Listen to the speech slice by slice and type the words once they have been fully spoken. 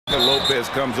Lopez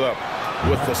comes up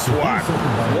with the swat.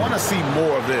 Want to see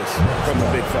more of this from the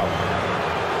big fella.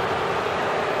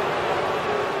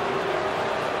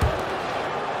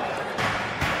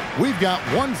 We've got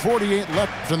 1:48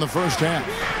 left in the first half.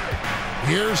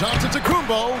 Here's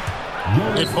Antetokounmpo.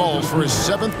 It falls for his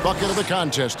 7th bucket of the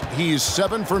contest. He's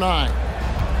 7 for 9.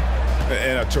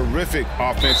 And a terrific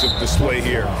offensive display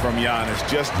here from Giannis,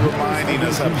 just reminding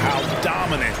us of how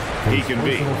dominant he can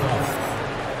be.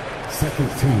 Second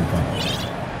team foul.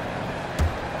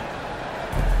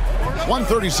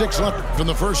 1:36 left from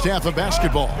the first half of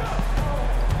basketball.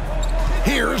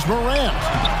 Here's Morant.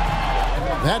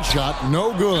 That shot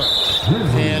no good.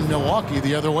 And Milwaukee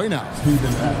the other way now.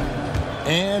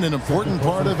 And an important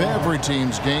part of every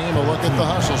team's game, a look at the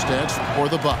hustle stats for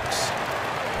the Bucks.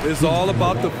 It's all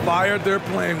about the fire they're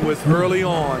playing with early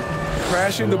on,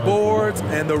 crashing the boards,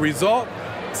 and the result,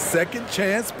 second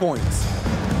chance points.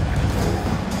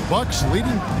 Bucks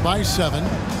leading by 7.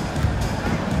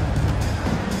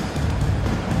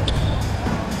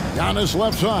 Giannis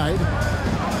left side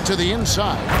to the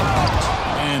inside.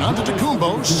 And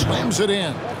Antetokounmpo slams it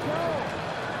in.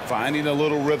 Finding a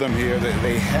little rhythm here that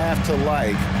they have to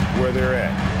like where they're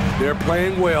at. They're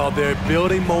playing well. They're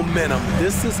building momentum.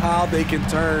 This is how they can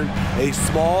turn a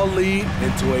small lead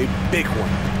into a big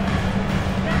one.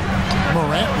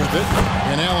 Morant with it,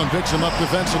 and Allen picks him up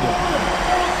defensively.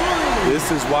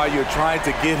 This is why you're trying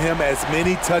to get him as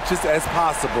many touches as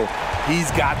possible.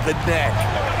 He's got the neck.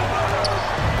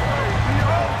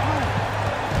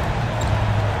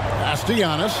 Pass to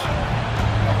Giannis.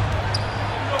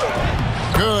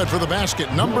 Good for the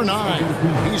basket, number 9.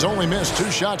 He's only missed 2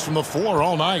 shots from the floor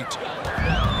all night.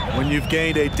 When you've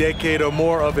gained a decade or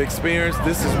more of experience,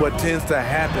 this is what tends to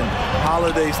happen.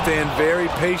 Holiday stand very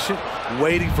patient,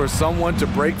 waiting for someone to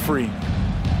break free.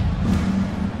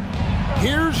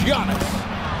 Here's Giannis.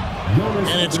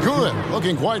 And it's good.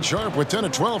 Looking quite sharp with 10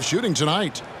 of 12 shooting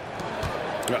tonight.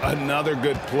 Another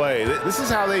good play. This is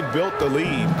how they built the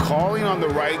lead, calling on the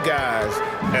right guys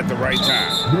at the right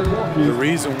time. The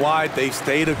reason why they've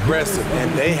stayed aggressive,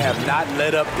 and they have not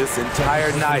let up this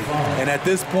entire night. And at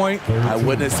this point, I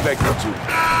wouldn't expect them to.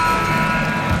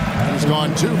 He's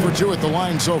gone 2 for 2 at the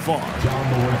line so far.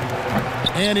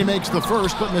 And he makes the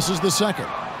first, but misses the second.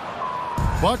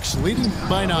 Bucks leading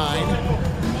by 9.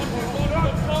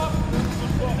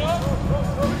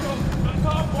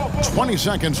 20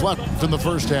 seconds left in the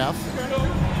first half.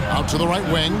 Out to the right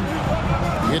wing.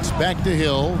 It's back to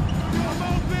Hill.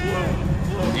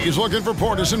 He's looking for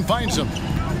Portis and finds him.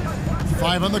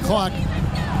 5 on the clock.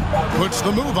 Puts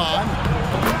the move on.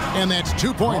 And that's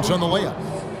 2 points on the layup.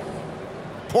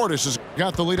 Portis has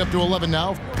got the lead up to 11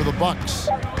 now for the Bucks.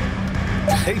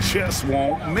 They just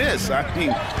won't miss. I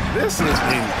mean, this is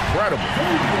incredible.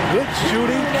 Good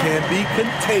shooting can be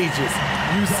contagious.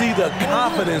 You see the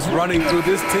confidence running through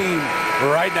this team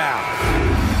right now.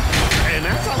 And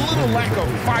that's a little lack of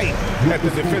fight at the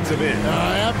defensive end.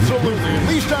 Absolutely. At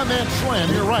least on that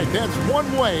slam, you're right. That's one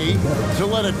way to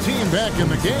let a team back in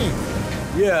the game.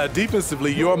 Yeah,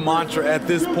 defensively, your mantra at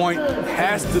this point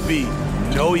has to be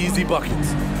no easy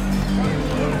buckets.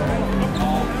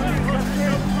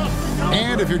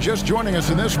 And if you're just joining us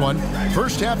in this one,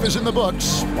 first half is in the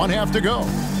books. 1 half to go.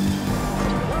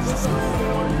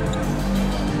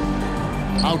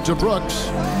 Out to Brooks.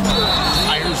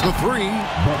 Fires the 3.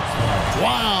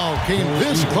 Wow, came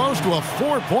this close to a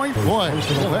 4-point play.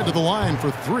 He'll head to the line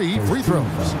for 3 free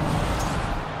throws.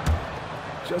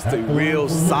 Just a real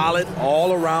solid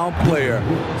all-around player.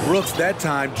 Brooks that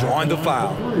time drawing the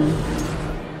foul.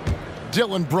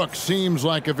 Dillon Brooks seems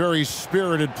like a very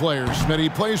spirited player, Smith. He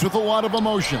plays with a lot of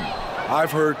emotion.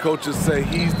 I've heard coaches say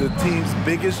he's the team's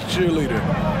biggest cheerleader,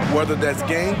 whether that's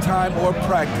game time or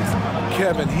practice.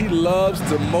 Kevin, he loves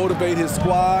to motivate his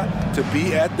squad to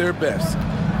be at their best.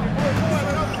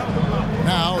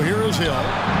 Now here is Hill.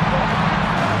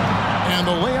 And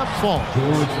the layup falls.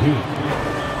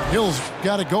 Hill's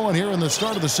got it going here in the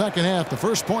start of the second half. The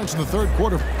first points in the third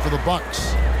quarter for the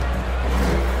Bucks.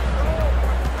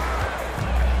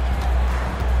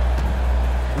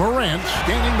 Morant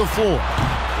scanning the floor.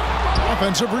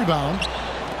 Offensive rebound.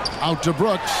 Out to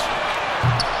Brooks.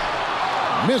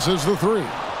 Misses the 3.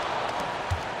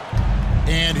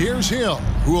 And here's Hill,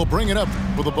 who will bring it up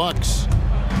for the Bucks.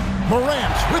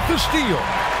 Morant with the steal.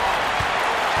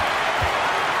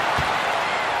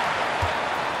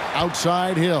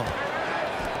 Outside Hill.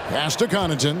 Pass to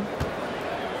Connaughton.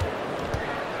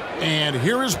 And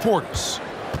here is Portis.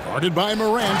 Guarded by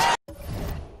Morant.